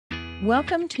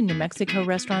Welcome to New Mexico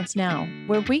Restaurants Now,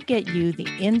 where we get you the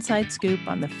inside scoop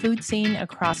on the food scene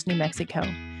across New Mexico.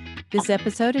 This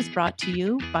episode is brought to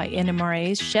you by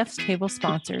NMRA's Chef's Table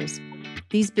sponsors.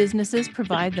 These businesses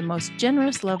provide the most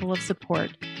generous level of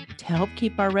support to help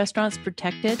keep our restaurants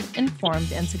protected,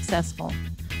 informed, and successful.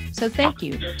 So thank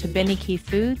you to Benny Keith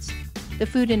Foods, the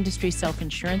Food Industry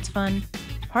Self-Insurance Fund,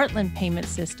 Heartland Payment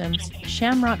Systems,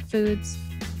 Shamrock Foods,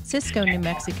 Cisco New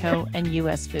Mexico, and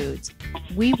U.S. Foods.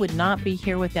 We would not be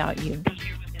here without you.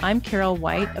 I'm Carol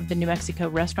White of the New Mexico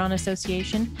Restaurant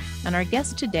Association, and our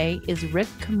guest today is Rick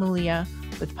Camuglia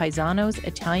with Paisano's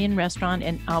Italian Restaurant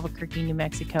in Albuquerque, New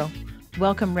Mexico.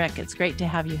 Welcome, Rick. It's great to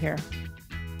have you here.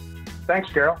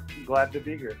 Thanks, Carol. I'm glad to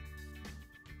be here.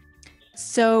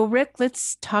 So, Rick,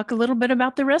 let's talk a little bit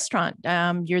about the restaurant.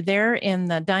 You're there in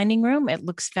the dining room. It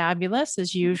looks fabulous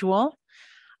as usual.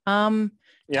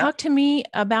 Talk to me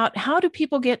about how do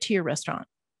people get to your restaurant?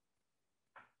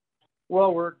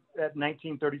 Well, we're at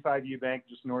 1935 Eubank,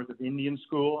 just north of Indian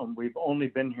School, and we've only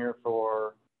been here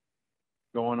for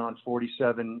going on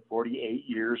 47, 48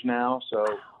 years now. So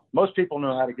most people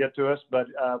know how to get to us, but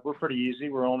we're pretty easy.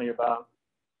 We're only about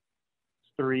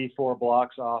 3-4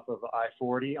 blocks off of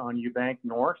I-40 on Eubank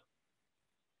North.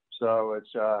 So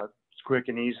it's quick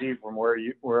and easy from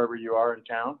wherever you are in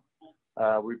town.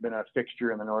 We've been a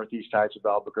fixture in the Northeast Heights of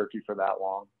Albuquerque for that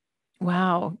long.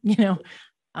 Wow. You know,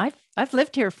 I've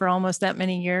lived here for almost that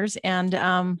many years, and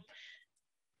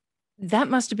that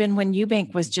must have been when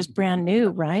Eubank was just brand new,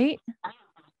 right?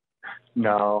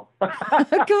 No.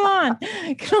 Come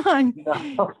on.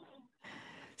 No.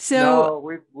 So no,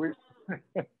 we've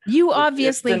you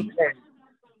obviously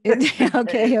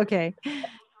okay.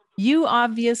 You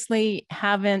obviously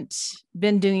haven't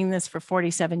been doing this for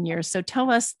 47 years. So tell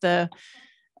us the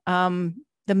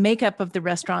makeup of the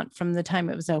restaurant from the time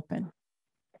it was open.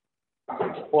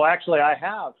 Well, actually, I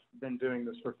have been doing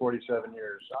this for 47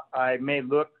 years. I may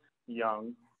look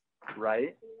young,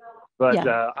 right? But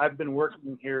yeah. I've been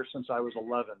working here since I was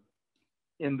 11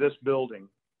 in this building.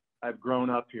 I've grown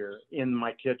up here in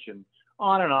my kitchen,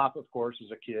 on and off, of course,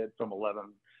 as a kid from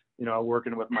 11. You know,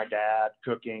 working with my dad,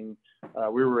 cooking.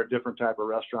 We were a different type of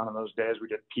restaurant in those days. We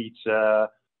did pizza,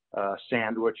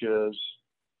 sandwiches.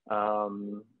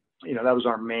 You know, that was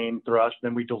our main thrust.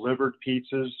 Then we delivered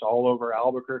pizzas all over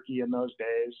Albuquerque in those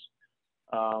days.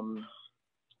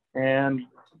 And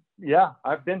yeah,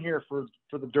 I've been here for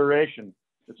the duration.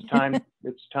 It's time.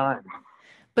 It's time.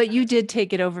 But you did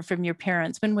take it over from your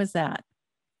parents. When was that?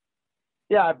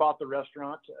 Yeah, I bought the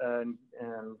restaurant and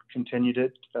continued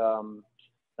it.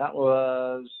 That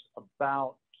was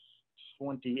about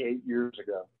 27 years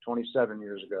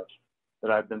ago that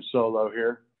I've been solo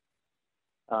here,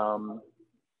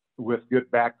 with good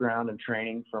background and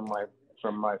training from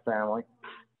my family.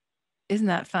 Isn't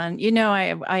that fun? You know,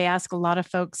 I ask a lot of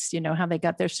folks, you know, how they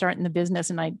got their start in the business,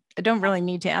 and I don't really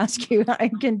need to ask you. I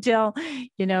can tell,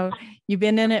 you know, you've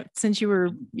been in it since you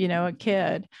were, you know, a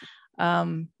kid.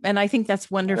 And I think that's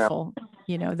wonderful. Yeah.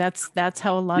 You know, that's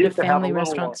how a lot of family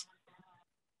restaurants.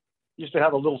 Used to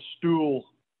have a little stool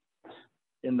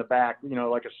in the back, you know,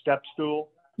 like a step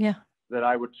stool. Yeah. That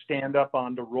I would stand up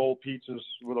on to roll pizzas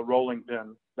with a rolling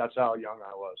pin. That's how young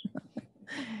I was.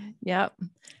 Yeah.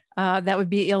 That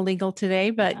would be illegal today,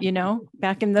 but you know,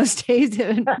 back in those days,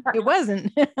 it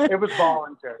wasn't. It was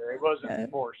voluntary. It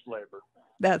wasn't forced labor.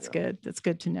 That's good. That's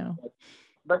good to know.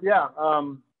 But yeah, a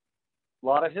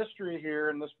lot of history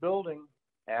here in this building,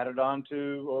 added on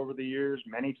to over the years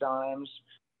many times.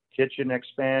 Kitchen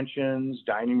expansions,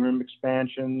 dining room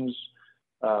expansions,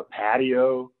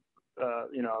 patio.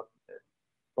 You know,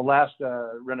 the last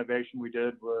renovation we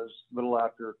did was a little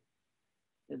after,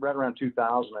 right around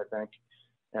 2000, I think,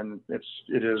 and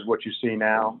it is what you see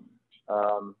now,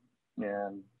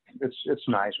 and it's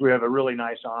nice. We have a really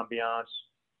nice ambiance.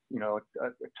 You know,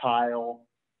 a tile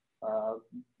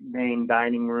main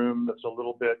dining room that's a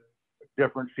little bit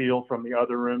different feel from the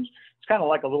other rooms. It's kind of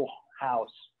like a little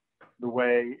house. The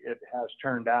way it has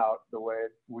turned out, the way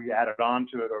we added on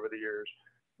to it over the years.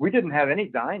 We didn't have any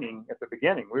dining at the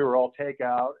beginning. We were all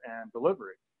takeout and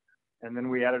delivery. And then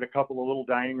we added a couple of little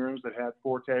dining rooms that had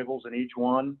 4 tables in each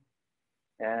one.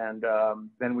 And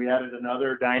then we added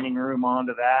another dining room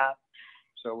onto that.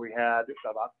 So we had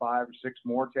about 5 or 6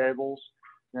 more tables.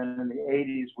 And in the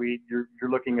 80s,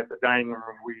 you're looking at the dining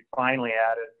room we finally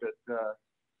added that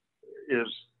is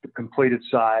the completed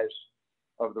size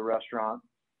of the restaurant.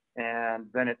 And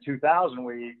then at 2000,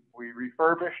 we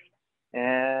refurbished,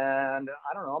 and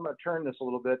I don't know, I'm going to turn this a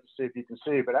little bit to see if you can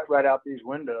see, but right out these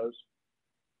windows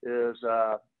is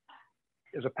a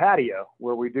patio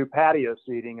where we do patio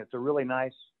seating. It's a really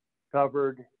nice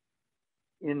covered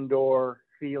indoor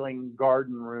feeling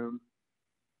garden room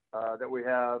that we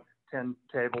have 10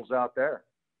 tables out there.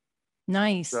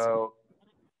 Nice. So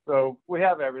we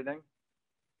have everything.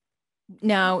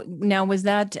 Now, was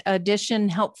that addition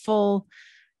helpful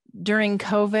during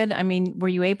COVID? I mean, were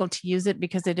you able to use it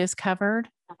because it is covered?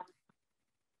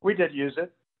 We did use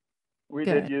it.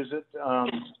 Good.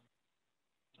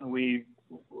 We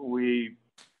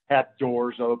had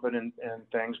doors open and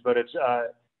things, but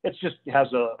it's just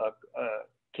has a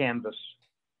canvas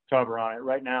cover on it.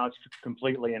 Right now, it's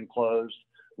completely enclosed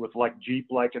with like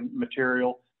Jeep-like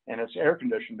material, and it's air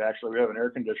conditioned. Actually, we have an air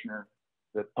conditioner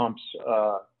that pumps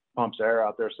air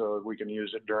out there so that we can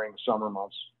use it during the summer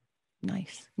months.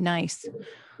 Nice.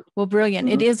 Well, brilliant.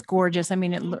 Mm-hmm. It is gorgeous. I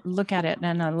mean, look at it,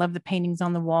 and I love the paintings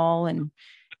on the wall and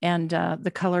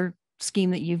the color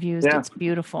scheme that you've used. Yeah. It's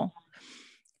beautiful.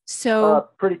 So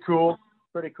pretty cool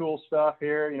stuff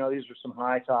here. You know, these are some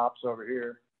high tops over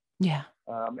here. Yeah.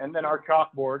 And then our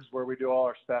chalkboards where we do all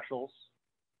our specials.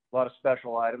 A lot of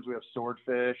special items. We have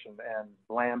swordfish and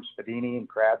lamb spadini and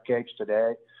crab cakes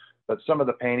today. But some of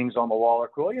the paintings on the wall are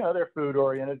cool. You know, they're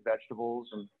food-oriented vegetables,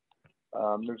 and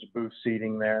there's a booth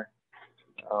seating there.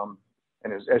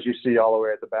 And as you see all the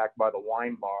way at the back by the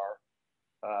wine bar,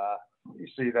 you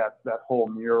see that whole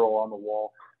mural on the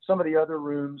wall. Some of the other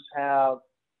rooms have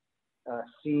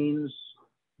scenes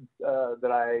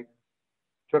that I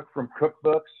took from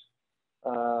cookbooks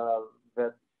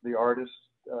that the artist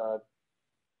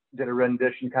did a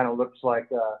rendition. Kind of looks like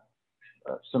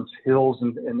some hills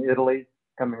in Italy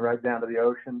coming right down to the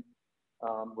ocean,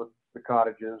 with the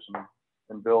cottages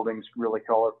and buildings really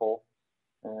colorful.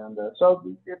 And so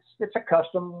it's a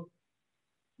custom,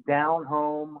 down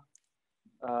home,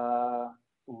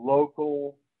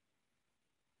 local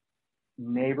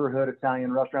neighborhood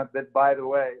Italian restaurant that, by the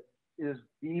way, is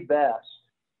the best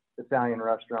Italian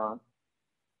restaurant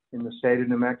in the state of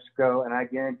New Mexico. And I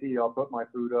guarantee you, I'll put my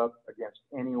food up against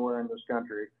anywhere in this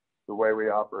country the way we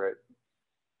operate.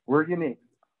 We're unique.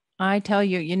 I tell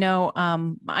you, you know,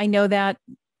 I know that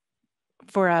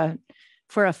for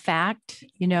a fact.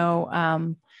 You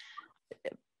know,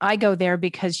 I go there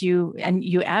because you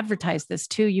advertise this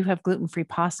too. You have gluten-free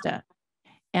pasta,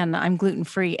 and I'm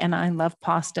gluten-free, and I love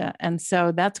pasta. And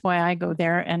so that's why I go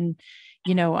there. And,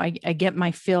 you know, I get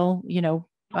my fill, you know,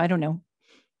 I don't know,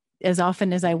 as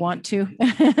often as I want to.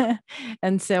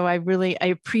 And so I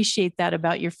appreciate that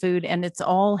about your food. And it's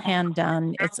all hand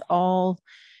done. It's all,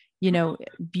 you know,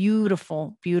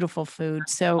 beautiful, beautiful food.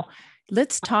 So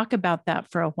let's talk about that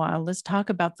for a while. Let's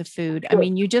talk about the food. I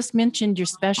mean, you just mentioned your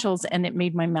specials and it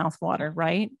made my mouth water,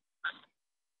 right?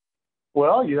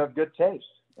 Well, you have good taste,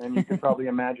 and you can probably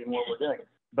imagine what we're doing.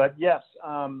 But yes,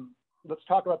 let's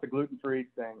talk about the gluten-free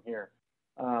thing here.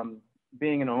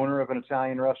 Being an owner of an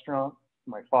Italian restaurant,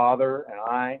 my father and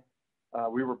I,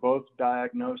 we were both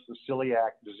diagnosed with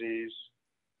celiac disease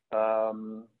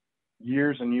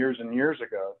years and years and years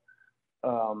ago.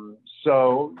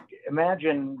 So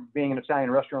imagine being an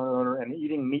Italian restaurant owner and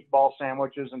eating meatball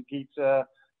sandwiches and pizza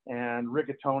and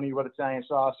rigatoni with Italian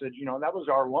sausage. You know, that was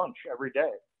our lunch every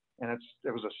day, and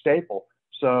it was a staple.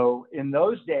 So in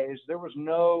those days, there was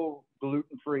no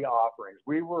gluten-free offerings.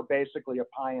 We were basically a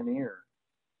pioneer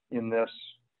in this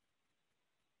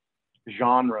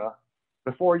genre.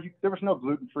 There was no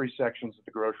gluten-free sections at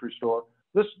the grocery store.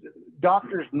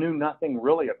 Doctors knew nothing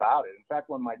really about it. In fact,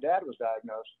 when my dad was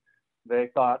diagnosed, they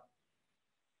thought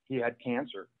he had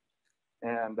cancer,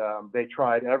 and they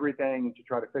tried everything to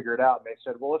try to figure it out. And they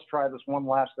said, well, let's try this one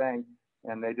last thing.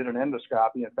 And they did an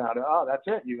endoscopy and found out, oh, that's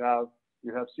it. You have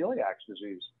celiac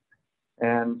disease.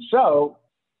 And so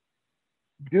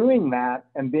doing that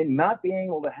and not being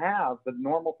able to have the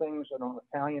normal things on an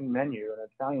Italian menu, an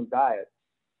Italian diet,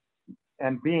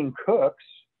 and being cooks,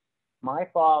 my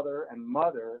father and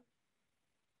mother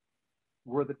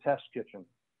were the test kitchen.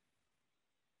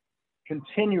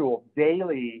 Continual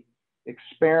daily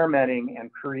experimenting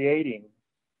and creating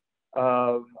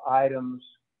of items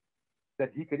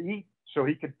that he could eat so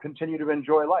he could continue to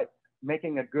enjoy life,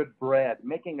 making a good bread,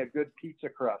 making a good pizza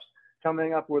crust,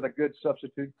 coming up with a good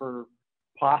substitute for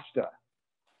pasta,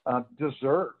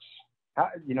 desserts.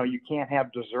 You know, you can't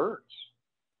have desserts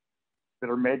that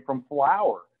are made from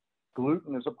flour.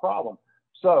 Gluten is a problem.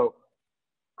 So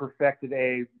perfected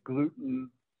a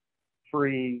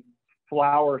gluten-free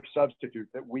flour substitute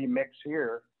that we mix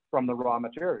here from the raw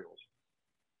materials.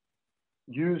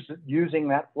 Using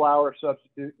that flour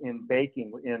substitute in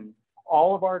baking. In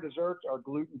all of our desserts are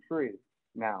gluten-free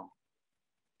now.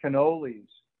 Cannolis,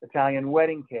 Italian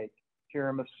wedding cake,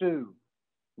 tiramisu,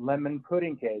 lemon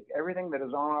pudding cake, everything that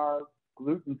is on our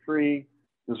gluten-free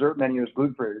dessert menu is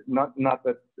gluten-free. Not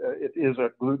that it is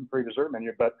a gluten-free dessert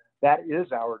menu, but that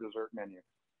is our dessert menu.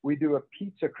 We do a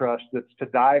pizza crust that's to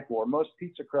die for. Most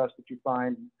pizza crusts that you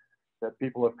find that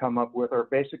people have come up with are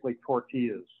basically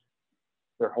tortillas.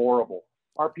 They're horrible.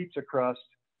 Our pizza crust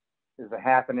is a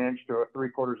 1/2 inch to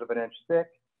 3/4 of an inch thick,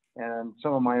 and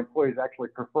some of my employees actually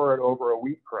prefer it over a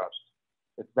wheat crust.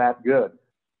 It's that good.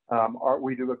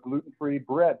 We do a gluten-free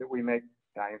bread that we make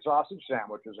Italian sausage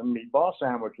sandwiches and meatball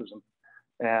sandwiches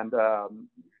and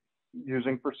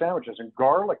using for sandwiches, and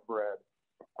garlic bread.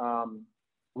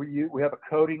 We have a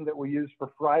coating that we use for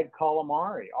fried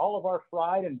calamari. All of our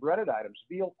fried and breaded items,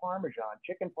 veal parmesan,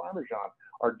 chicken parmesan,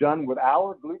 are done with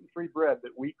our gluten-free bread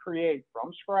that we create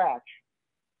from scratch.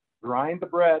 Grind the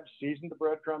bread, season the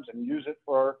breadcrumbs, and use it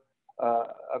for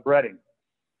a breading.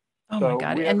 Oh my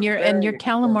God. And your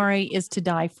calamari is to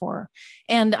die for.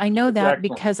 And I know that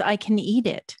because I can eat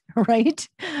it, right?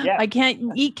 Yeah. I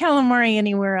can't eat calamari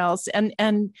anywhere else. And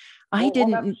I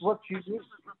didn't.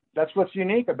 That's what's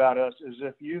unique about us is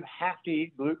if you have to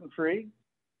eat gluten-free,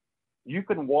 you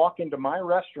can walk into my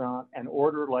restaurant and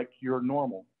order like you're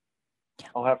normal. Yeah.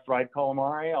 I'll have fried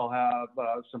calamari. I'll have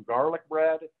some garlic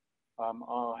bread.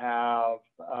 I'll have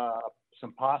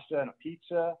some pasta and a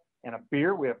pizza and a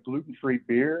beer. We have gluten-free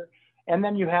beer. And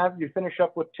then you finish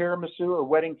up with tiramisu or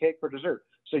wedding cake for dessert.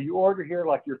 So you order here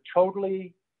like you're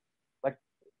totally,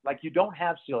 like you don't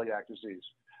have celiac disease.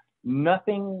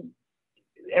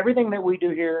 Everything that we do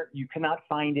here, you cannot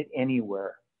find it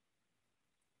anywhere.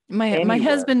 My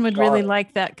husband would really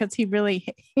like that because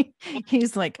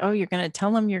he's like, oh, you're going to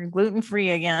tell him you're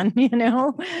gluten-free again, you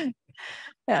know?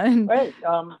 And, hey,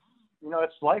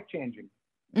 it's life-changing.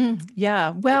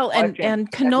 Yeah. Well, and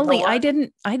cannoli, you know,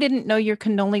 I didn't know your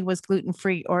cannoli was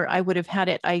gluten-free, or I would have had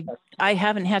it. I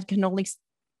haven't had cannoli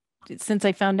since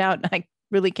I found out I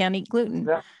really can't eat gluten.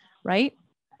 Yeah. Right.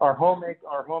 Our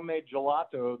homemade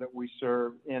gelato that we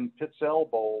serve in pizzelle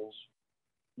bowls,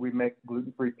 we make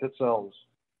gluten-free pizzelles.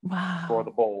 Wow. For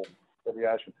the bowl, for the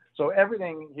ice cream. So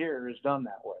everything here is done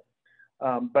that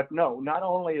way. But no, not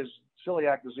only is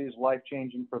celiac disease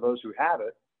life-changing for those who have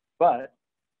it, but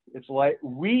it's like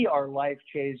we are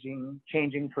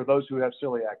life-changing for those who have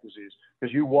celiac disease,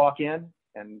 because you walk in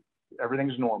and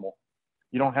everything's normal.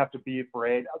 You don't have to be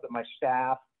afraid. My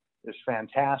staff is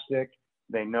fantastic.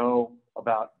 They know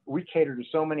we cater to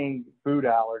so many food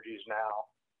allergies now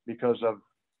because of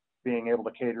being able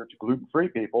to cater to gluten-free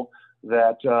people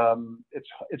that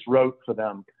it's rote for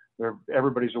them.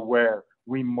 Everybody's aware.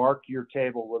 We mark your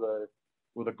table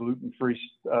with a gluten-free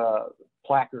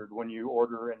placard when you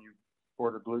order, and you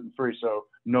order gluten-free, so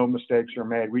no mistakes are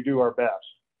made. We do our best.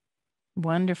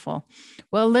 Wonderful.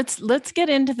 Well, let's get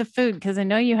into the food, because I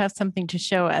know you have something to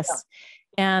show us,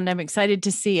 and I'm excited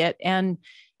to see it. And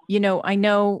I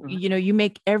know you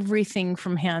make everything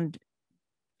from hand.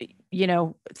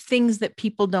 Things that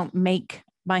people don't make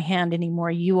by hand anymore,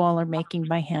 you all are making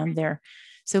by hand there.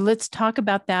 So let's talk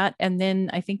about that. And then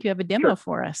I think you have a demo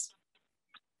for us.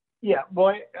 Yeah,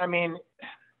 boy, I mean,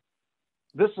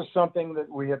 this is something that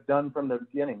we have done from the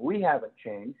beginning. We haven't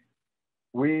changed.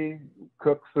 We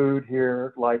cook food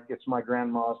here like it's my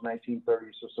grandma's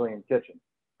 1930s Sicilian kitchen.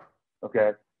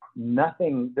 Okay.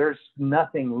 There's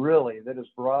nothing really that is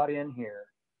brought in here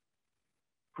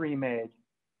pre-made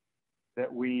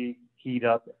that we heat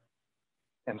up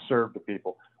and serve to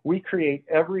people. We create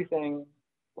everything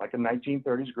like a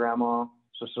 1930s grandma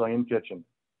Sicilian kitchen,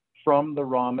 from the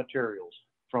raw materials,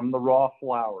 from the raw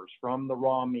flours, from the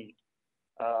raw meat,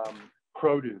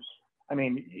 produce. I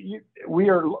mean, we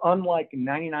are unlike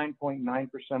 99.9%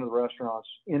 of the restaurants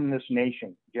in this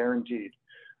nation, guaranteed.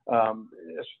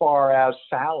 As far as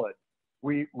salad,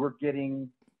 we're getting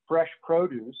fresh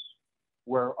produce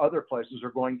where other places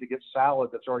are going to get salad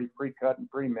that's already pre-cut and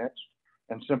pre-mixed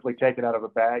and simply take it out of a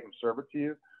bag and serve it to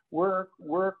you. We're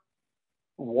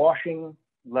washing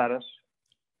lettuce,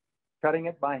 cutting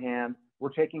it by hand. We're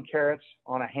taking carrots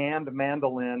on a hand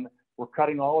mandolin. We're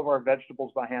cutting all of our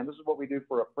vegetables by hand. This is what we do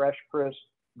for a fresh, crisp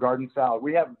garden salad.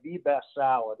 We have the best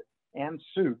salad and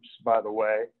soups, by the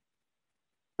way,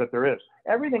 that there is.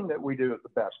 Everything that we do is the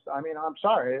best. I mean, I'm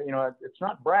sorry, it's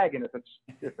not bragging if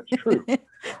it's true. Okay,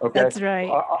 that's right.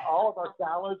 All of our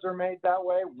salads are made that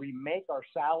way. We make our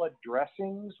salad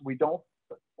dressings. We don't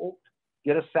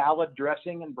get a salad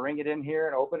dressing and bring it in here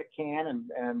and open a can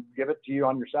and give it to you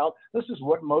on your salad. This is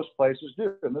what most places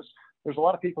do, and there's a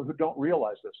lot of people who don't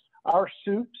realize this. Our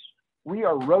soups, we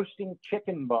are roasting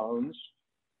chicken bones,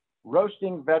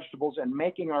 roasting vegetables, and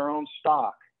making our own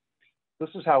stock. This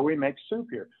is how we make soup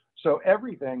here. So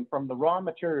everything from the raw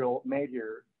material made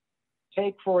here.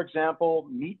 Take, for example,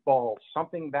 meatballs,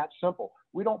 something that simple.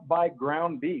 We don't buy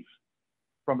ground beef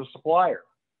from the supplier.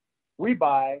 We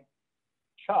buy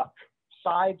chuck,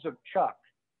 sides of chuck.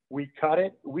 We cut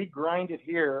it, we grind it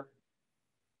here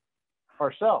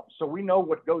ourselves, so we know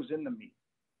what goes in the meat.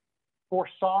 For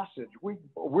sausage,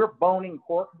 we're boning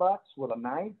pork butts with a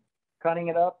knife, cutting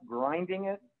it up, grinding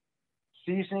it,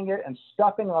 seasoning it, and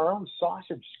stuffing our own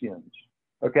sausage skins.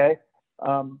 Okay,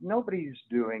 nobody's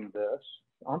doing this.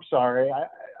 I'm sorry. I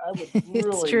would really.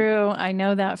 It's true. I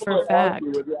know that for a fact.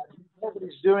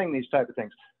 Nobody's doing these type of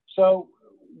things. So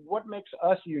what makes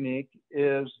us unique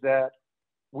is that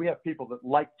we have people that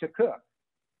like to cook.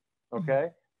 Okay,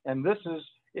 and this is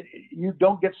you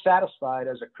don't get satisfied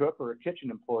as a cook or a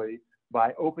kitchen employee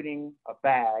by opening a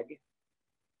bag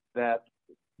that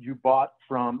you bought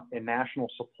from a national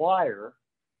supplier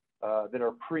that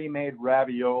are pre-made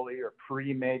ravioli or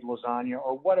pre-made lasagna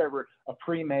or whatever, a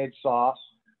pre-made sauce.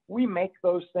 We make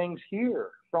those things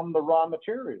here from the raw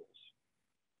materials.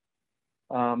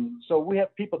 So we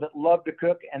have people that love to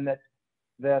cook and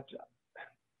that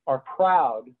are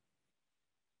proud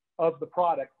of the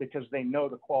product because they know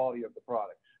the quality of the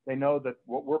product. They know that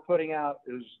what we're putting out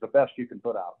is the best you can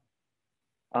put out.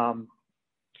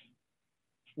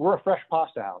 We're a fresh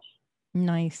pasta house.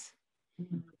 Nice.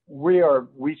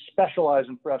 We specialize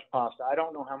in fresh pasta. I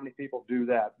don't know how many people do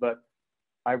that, but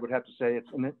I would have to say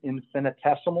it's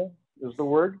infinitesimal is the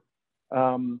word.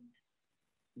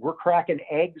 We're cracking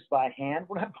eggs by hand.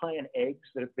 We're not buying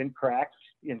eggs that have been cracked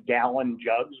in gallon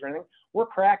jugs or anything. We're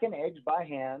cracking eggs by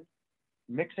hand,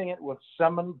 mixing it with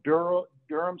some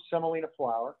Durham semolina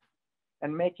flour,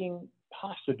 and making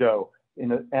pasta dough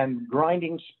and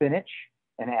grinding spinach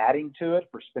and adding to it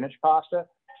for spinach pasta,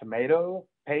 tomato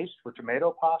paste for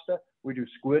tomato pasta. We do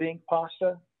squid ink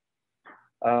pasta.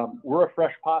 We're a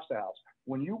fresh pasta house.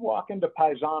 When you walk into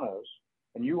Paisano's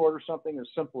and you order something as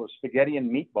simple as spaghetti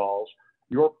and meatballs,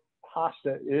 your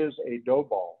pasta is a dough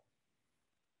ball.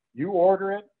 You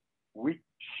order it, we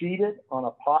sheet it on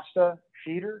a pasta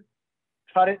sheeter,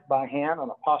 cut it by hand on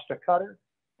a pasta cutter,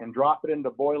 and drop it into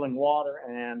boiling water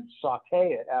and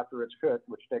saute it after it's cooked,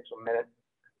 which takes a minute,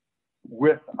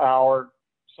 with our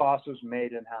sauces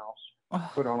made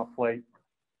in-house, put on a plate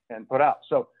and put out.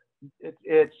 So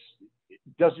it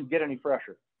doesn't get any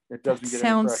fresher. It doesn't get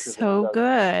any fresher. Sounds so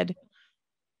good.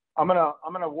 I'm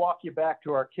gonna walk you back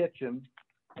to our kitchen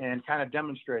and kind of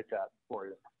demonstrate that for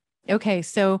you. Okay,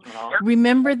 so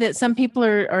remember that some people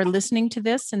are listening to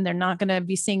this and they're not going to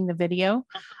be seeing the video,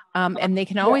 and they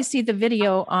can always see the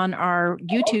video on our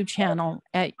YouTube channel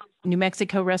at New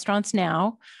Mexico Restaurants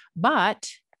Now.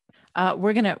 But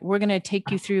we're gonna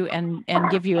take you through and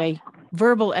give you a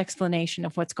verbal explanation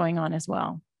of what's going on as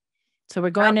well. So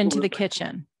we're going into the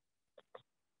kitchen.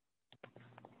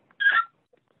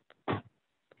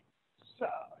 So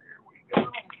here we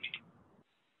go.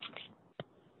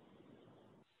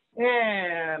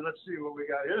 And let's see what we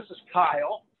got here. This is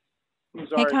Kyle.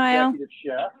 He's our executive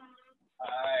chef.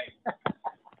 Hi.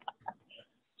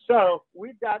 So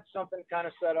we've got something kind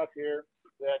of set up here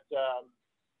that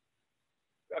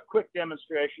a quick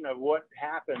demonstration of what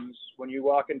happens when you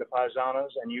walk into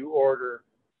Paisano's and you order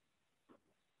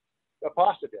a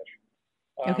pasta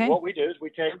dish. Okay. What we do is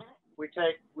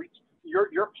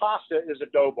your pasta is a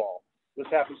dough ball. This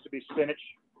happens to be spinach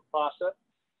pasta.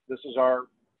 This is our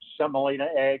semolina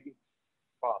egg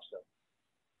pasta.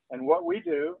 And what we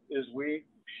do is we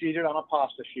sheet it on a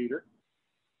pasta sheeter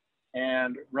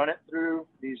and run it through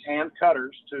these hand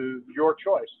cutters to your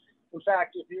choice. In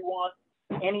fact, if you want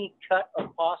any cut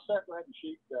of pasta, go ahead and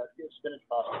sheet spinach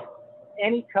pasta.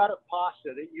 Any cut of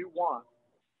pasta that you want.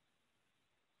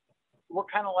 We're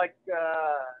kind of like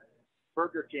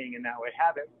Burger King in that way.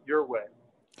 Have it your way.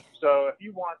 So if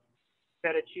you want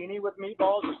fettuccine with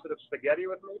meatballs instead of spaghetti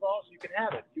with meatballs, you can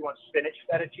have it. If you want spinach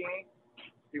fettuccine,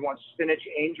 if you want spinach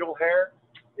angel hair,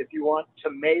 if you want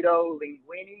tomato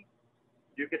linguine,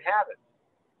 you can have it.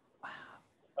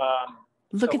 Wow.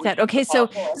 Look at that. Okay, so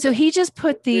he just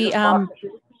put the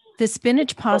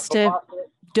spinach pasta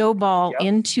dough ball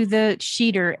into the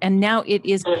sheeter, and now it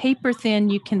is paper thin.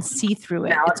 You can see through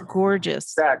it. It's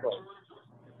gorgeous. Exactly.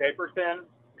 Paper thin,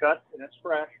 cut, and it's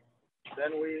fresh.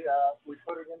 Then we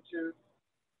put it into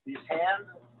these hand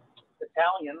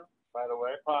Italian, by the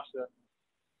way, pasta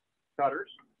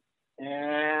cutters,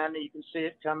 and you can see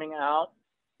it coming out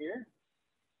here,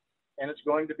 and it's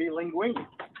going to be linguine.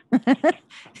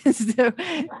 So,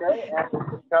 okay, and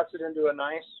it cuts it into a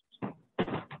nice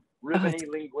ribbony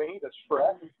linguine that's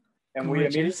fresh, and we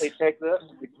immediately take this,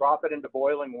 we drop it into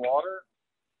boiling water,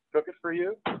 cook it for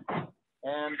you,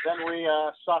 and then we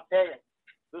saute it.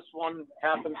 This one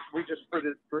happens, we just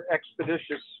for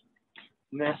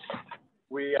expeditiousness,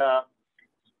 we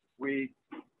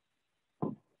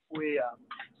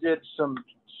did some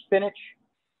spinach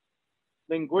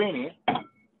linguine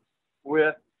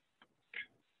with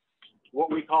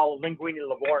what we call linguine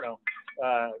Livorno,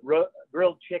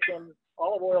 grilled chicken,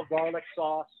 olive oil, garlic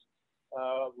sauce,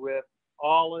 with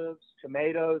olives,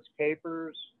 tomatoes,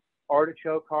 capers,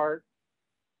 artichoke heart,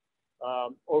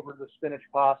 over the spinach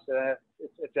pasta.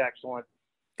 It's excellent.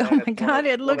 Oh my God,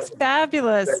 it looks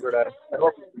fabulous. I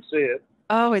hope you can see it.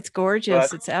 Oh, it's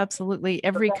gorgeous. It's absolutely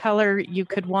every color you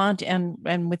could want.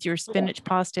 And with your spinach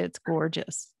pasta, it's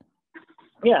gorgeous.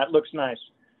 Yeah, it looks nice.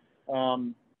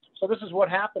 So this is what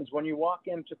happens when you walk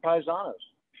into Paisano's.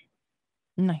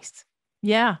 Nice.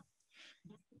 Yeah.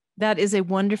 That is a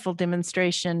wonderful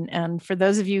demonstration. And for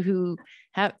those of you who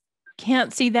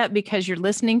can't see that because you're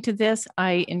listening to this,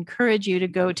 I encourage you to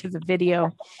go to the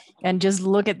video and just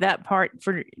look at that part.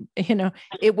 For,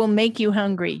 it will make you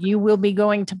hungry. You will be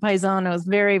going to Paisano's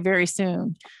very, very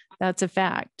soon. That's a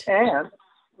fact. And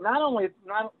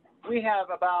we have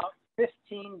about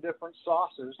 15 different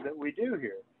sauces that we do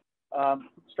here.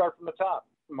 Start from the top: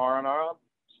 marinara,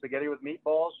 spaghetti with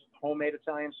meatballs, homemade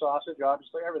Italian sausage,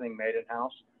 obviously everything made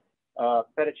in-house.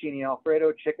 Fettuccine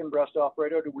Alfredo, chicken breast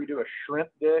Alfredo. We do a shrimp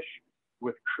dish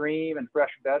with cream and fresh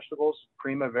vegetables,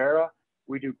 primavera.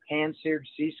 We do pan-seared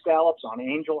sea scallops on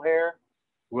angel hair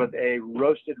with a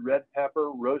roasted red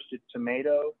pepper, roasted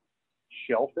tomato,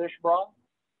 shellfish broth.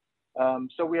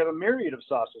 So we have a myriad of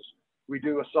sauces. We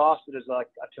do a sauce that is like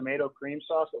a tomato cream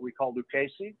sauce that we call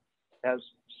Lucchese. It has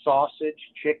sausage,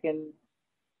 chicken,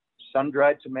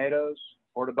 sun-dried tomatoes,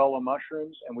 portobello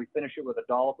mushrooms, and we finish it with a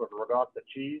dollop of ricotta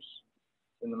cheese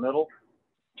in the middle.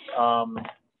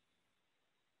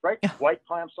 White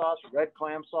clam sauce, red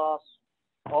clam sauce,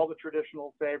 all the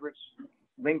traditional favorites.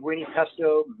 Linguine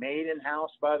pesto, made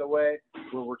in-house, by the way,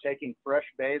 where we're taking fresh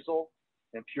basil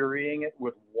and pureeing it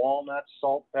with walnuts,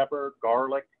 salt, pepper,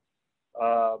 garlic,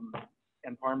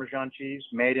 and Parmesan cheese,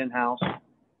 made in-house,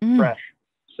 fresh.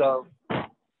 So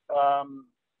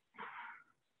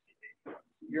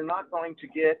you're not going to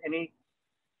get any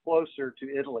closer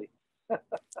to Italy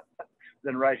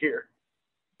than right here.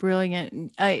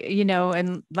 Brilliant.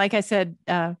 And like I said,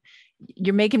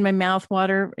 you're making my mouth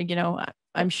water.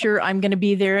 I'm sure I'm going to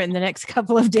be there in the next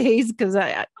couple of days because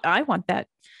I want that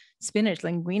spinach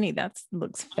linguine. That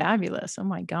looks fabulous. Oh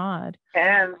my God.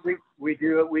 And we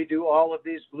do all of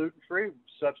these gluten-free,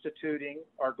 substituting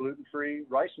our gluten-free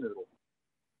rice noodle.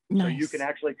 Nice. So you can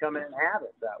actually come in and have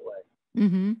it that way.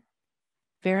 Mm-hmm.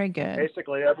 Very good.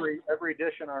 Basically every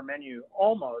dish in our menu,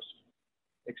 almost,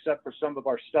 except for some of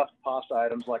our stuffed pasta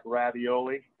items like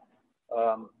ravioli.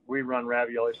 We run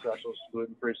ravioli specials,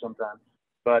 gluten-free sometimes,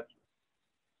 but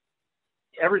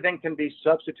everything can be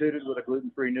substituted with a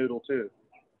gluten-free noodle too.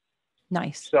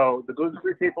 Nice. So the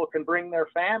gluten-free people can bring their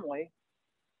family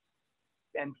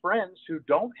and friends who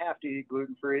don't have to eat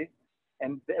gluten-free,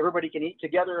 and everybody can eat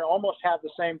together and almost have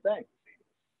the same thing.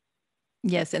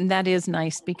 Yes. And that is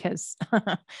nice because,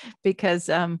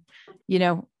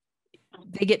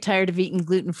 they get tired of eating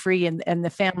gluten-free and the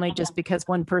family just because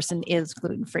one person is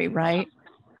gluten-free. Right.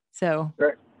 So,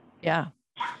 right. Yeah.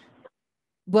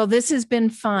 Well, this has been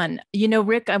fun.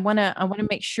 Rick, I want to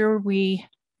make sure we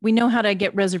know how to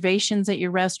get reservations at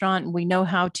your restaurant. And we know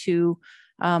how to,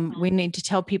 we need to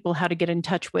tell people how to get in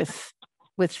touch with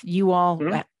you all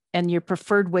and your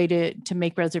preferred way to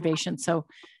make reservations. So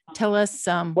tell us.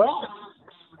 Well,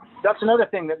 that's another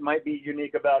thing that might be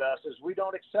unique about us is we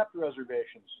don't accept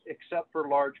reservations except for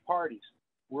large parties.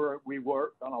 We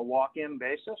work on a walk-in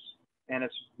basis, and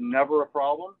it's never a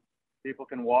problem. People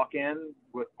can walk in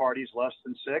with parties less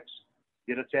than 6,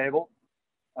 get a table.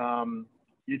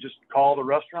 You just call the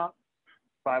restaurant,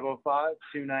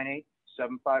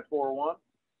 505-298-7541.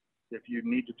 If you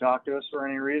need to talk to us for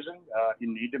any reason, if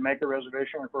you need to make a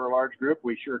reservation for a large group,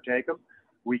 we sure take them.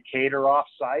 We cater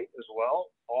off-site as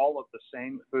well, all of the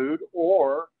same food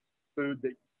or food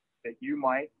that you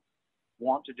might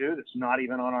want to do that's not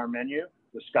even on our menu.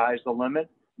 The sky's the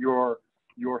limit. Your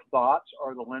thoughts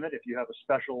are the limit. If you have a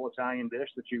special Italian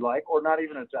dish that you like, or not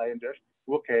even an Italian dish,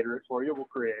 we'll cater it for you. We'll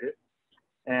create it.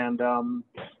 And come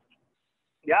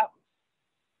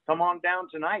on down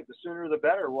tonight. The sooner the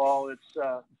better while it's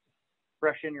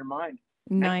fresh in your mind.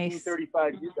 Nice.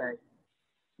 1935 Eubank,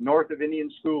 north of Indian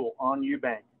School on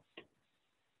Eubank.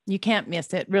 You can't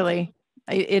miss it, really.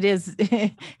 It is.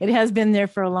 It has been there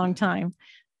for a long time.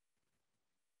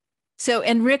 So,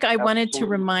 and Rick, I wanted to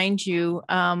remind you,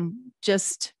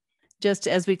 just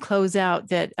as we close out,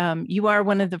 that you are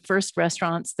one of the first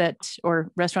restaurateurs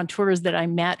that I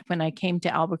met when I came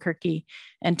to Albuquerque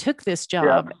and took this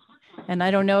job. Yeah. And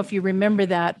I don't know if you remember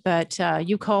that, but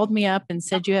you called me up and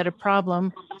said you had a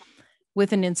problem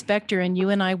with an inspector, and you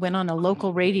and I went on a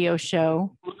local radio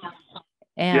show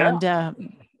and,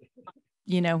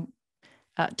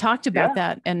 talked about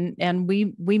that. And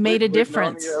we made a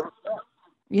difference.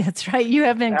 Yeah, that's right. You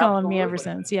have been calling me ever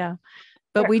since. Yeah.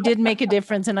 But we did make a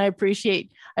difference. And I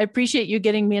appreciate you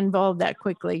getting me involved that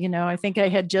quickly. I think I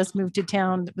had just moved to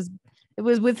town. It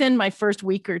was within my first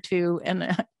week or two.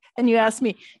 And you asked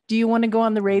me, do you want to go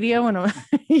on the radio? And,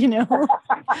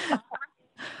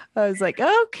 I was like,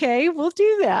 okay, we'll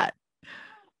do that.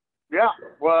 Yeah.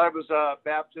 Well, it was a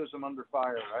baptism under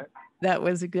fire, right? That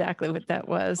was exactly what that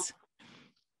was.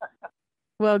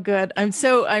 Well, good. I'm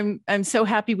so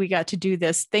happy we got to do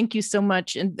this. Thank you so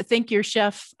much. And thank your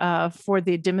chef for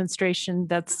the demonstration.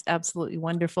 That's absolutely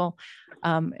wonderful.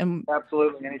 And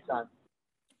absolutely. Anytime.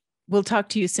 We'll talk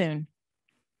to you soon.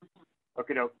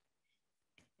 Okay, doke.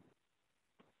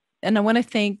 And I want to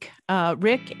thank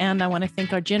Rick, and I want to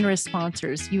thank our generous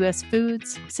sponsors, U.S.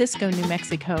 Foods, Cisco, New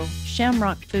Mexico,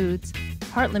 Shamrock Foods,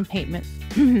 Heartland Payment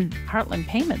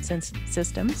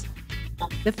Systems,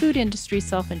 the Food Industry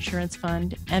Self-Insurance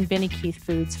Fund, and Benny Keith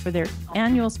Foods for their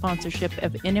annual sponsorship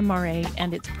of NMRA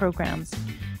and its programs.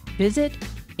 Visit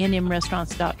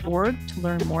nmrestaurants.org to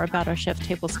learn more about our Chef's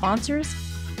Table sponsors.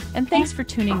 And thanks for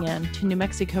tuning in to New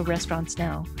Mexico Restaurants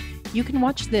Now. You can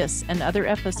watch this and other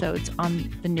episodes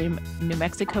on the New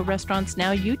Mexico Restaurants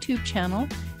Now YouTube channel,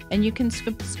 and you can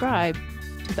subscribe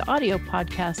to the audio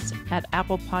podcasts at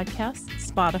Apple Podcasts,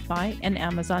 Spotify, and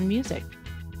Amazon Music.